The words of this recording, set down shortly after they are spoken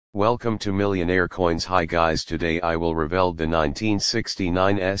Welcome to Millionaire Coins. Hi guys, today I will reveal the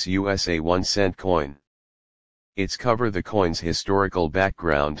 1969 USA 1 cent coin. It's cover the coin's historical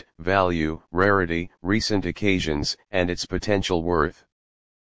background, value, rarity, recent occasions, and its potential worth.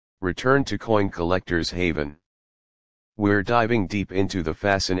 Return to coin collector's haven. We're diving deep into the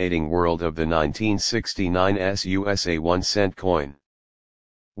fascinating world of the 1969 USA 1 cent coin.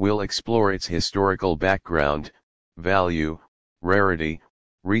 We'll explore its historical background, value, rarity,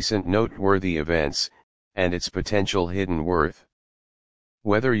 recent noteworthy events, and its potential hidden worth.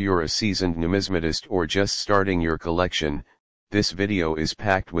 Whether you're a seasoned numismatist or just starting your collection, this video is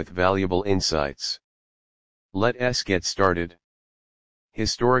packed with valuable insights. Let's get started.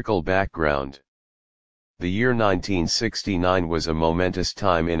 Historical background. The year 1969 was a momentous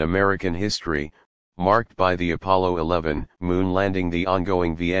time in American history, marked by the Apollo 11 moon landing, the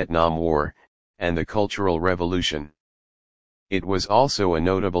ongoing Vietnam War, and the Cultural Revolution. It was also a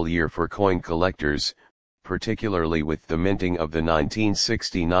notable year for coin collectors, particularly with the minting of the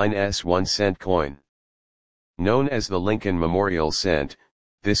 1969 1 cent coin. Known as the Lincoln Memorial Cent,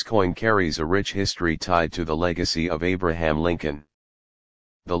 this coin carries a rich history tied to the legacy of Abraham Lincoln.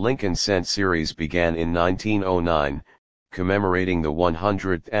 The Lincoln Cent series began in 1909, commemorating the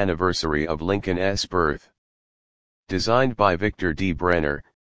 100th anniversary of Lincoln's birth. Designed by Victor D. Brenner,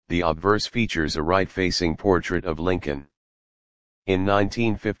 the obverse features a right-facing portrait of Lincoln. In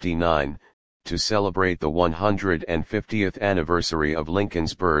 1959, to celebrate the 150th anniversary of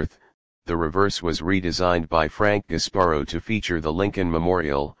Lincoln's birth, the reverse was redesigned by Frank Gasparro to feature the Lincoln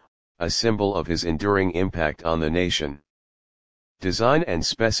Memorial, a symbol of his enduring impact on the nation. Design and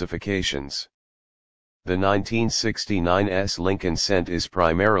specifications. The 1969's Lincoln Cent is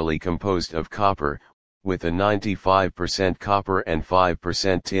primarily composed of copper, with a 95% copper and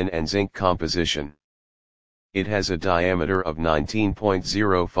 5% tin and zinc composition. It has a diameter of 19.05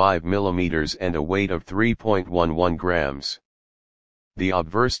 mm and a weight of 3.11 grams. The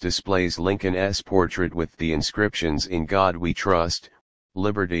obverse displays Lincoln's portrait with the inscriptions "In God We Trust,"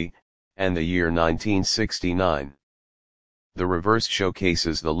 "Liberty," and the year 1969. The reverse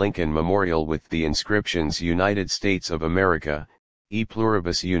showcases the Lincoln Memorial with the inscriptions "United States of America," "E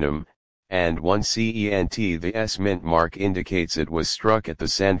Pluribus Unum," and "1 Cent." The S mint mark indicates it was struck at the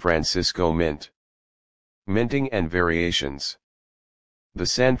San Francisco Mint. Minting and variations. The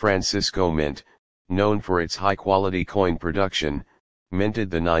San Francisco Mint, known for its high-quality coin production, minted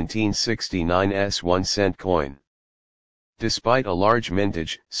the 1969 1 cent coin. Despite a large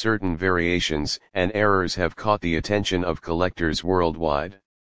mintage, certain variations and errors have caught the attention of collectors worldwide.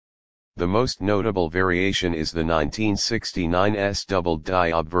 The most notable variation is the 1969's doubled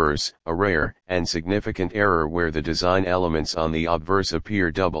die obverse, a rare and significant error where the design elements on the obverse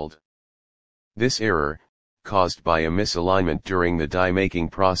appear doubled. This error, caused by a misalignment during the die-making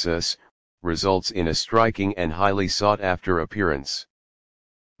process, results in a striking and highly sought-after appearance.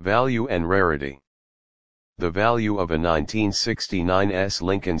 Value and rarity. The value of a 1969's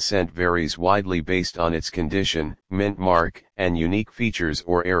Lincoln Cent varies widely based on its condition, mint mark, and unique features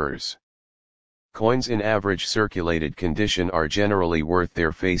or errors. Coins in average circulated condition are generally worth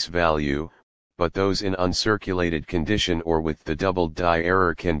their face value, but those in uncirculated condition or with the doubled die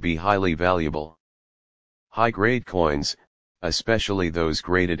error can be highly valuable. High-grade coins, especially those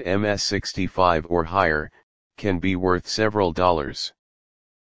graded MS65 or higher, can be worth several dollars.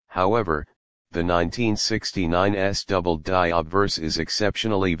 However, the 1969's doubled die obverse is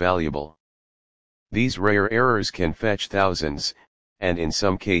exceptionally valuable. These rare errors can fetch thousands, and in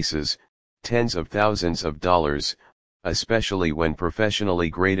some cases, tens of thousands of dollars, especially when professionally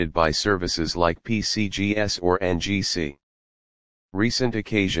graded by services like PCGS or NGC. Recent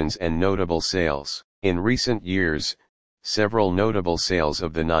occasions and notable sales. In recent years, several notable sales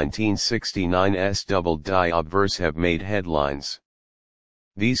of the 1969's doubled die obverse have made headlines.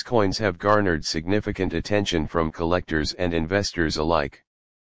 These coins have garnered significant attention from collectors and investors alike.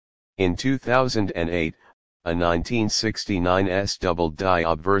 In 2008, a 1969's doubled die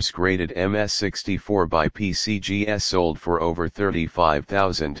obverse graded MS64 by PCGS sold for over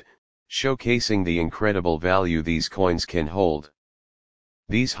 $35,000, showcasing the incredible value these coins can hold.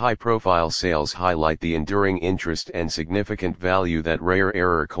 These high-profile sales highlight the enduring interest and significant value that rare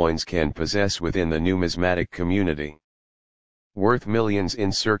error coins can possess within the numismatic community. Worth millions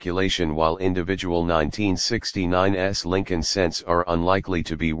in circulation. While individual 1969's Lincoln Cents are unlikely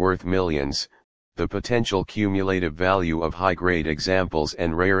to be worth millions, the potential cumulative value of high-grade examples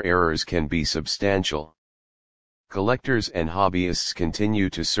and rare errors can be substantial. Collectors and hobbyists continue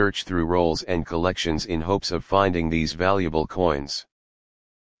to search through rolls and collections in hopes of finding these valuable coins.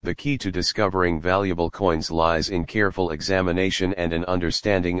 The key to discovering valuable coins lies in careful examination and an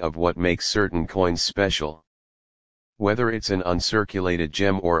understanding of what makes certain coins special. Whether it's an uncirculated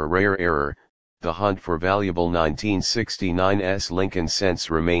gem or a rare error, the hunt for valuable 1969's Lincoln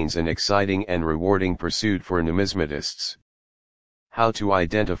cents remains an exciting and rewarding pursuit for numismatists. How to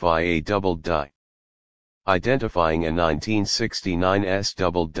identify a doubled die. Identifying a 1969's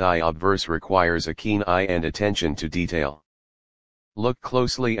doubled die obverse requires a keen eye and attention to detail. Look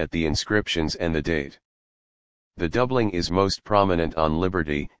closely at the inscriptions and the date. The doubling is most prominent on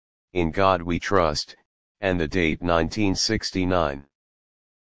Liberty, In God We Trust, and the date 1969.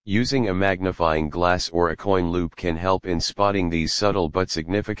 Using a magnifying glass or a coin loop can help in spotting these subtle but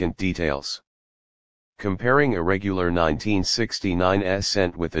significant details. Comparing a regular 1969's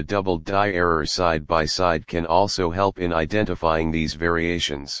cent with a doubled die error side by side can also help in identifying these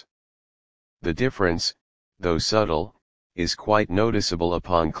variations. The difference, though subtle, is quite noticeable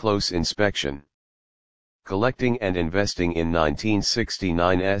upon close inspection. Collecting and investing in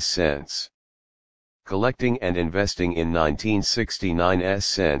 1969's cents. Collecting and investing in 1969's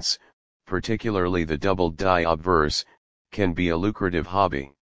cents, particularly the doubled die obverse, can be a lucrative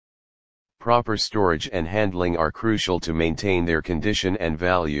hobby. Proper storage and handling are crucial to maintain their condition and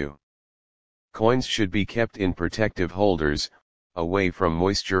value. Coins should be kept in protective holders, away from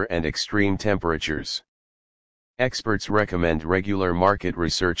moisture and extreme temperatures. Experts recommend regular market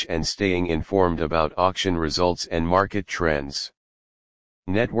research and staying informed about auction results and market trends.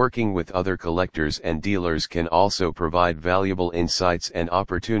 Networking with other collectors and dealers can also provide valuable insights and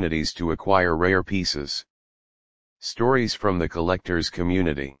opportunities to acquire rare pieces. Stories from the collectors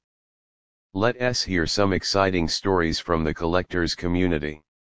community. Let us hear some exciting stories from the collectors community.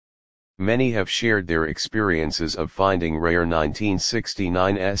 Many have shared their experiences of finding rare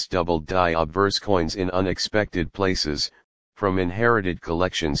 1969's doubled die obverse coins in unexpected places, from inherited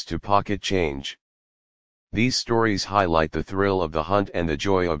collections to pocket change. These stories highlight the thrill of the hunt and the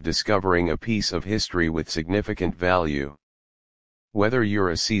joy of discovering a piece of history with significant value. Whether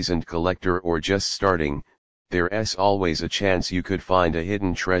you're a seasoned collector or just starting, there's always a chance you could find a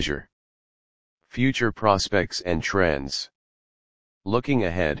hidden treasure. Future prospects and trends. Looking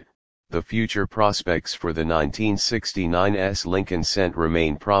ahead, the future prospects for the 1969's Lincoln cent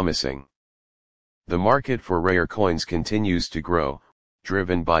remain promising. The market for rare coins continues to grow,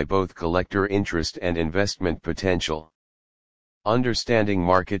 driven by both collector interest and investment potential. Understanding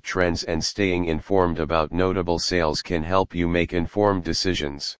market trends and staying informed about notable sales can help you make informed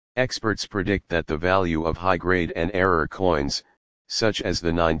decisions. Experts predict that the value of high-grade and error coins, such as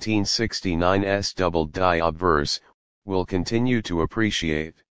the 1969's doubled die obverse, will continue to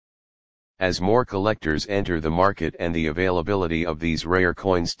appreciate. As more collectors enter the market and the availability of these rare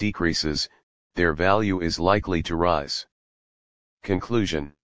coins decreases, their value is likely to rise.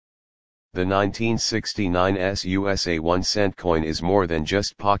 Conclusion. The 1969's USA 1-cent coin is more than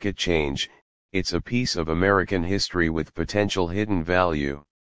just pocket change, it's a piece of American history with potential hidden value.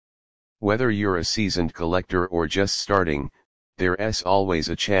 Whether you're a seasoned collector or just starting, there's always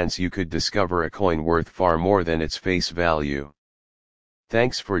a chance you could discover a coin worth far more than its face value.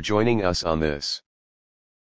 Thanks for joining us on this.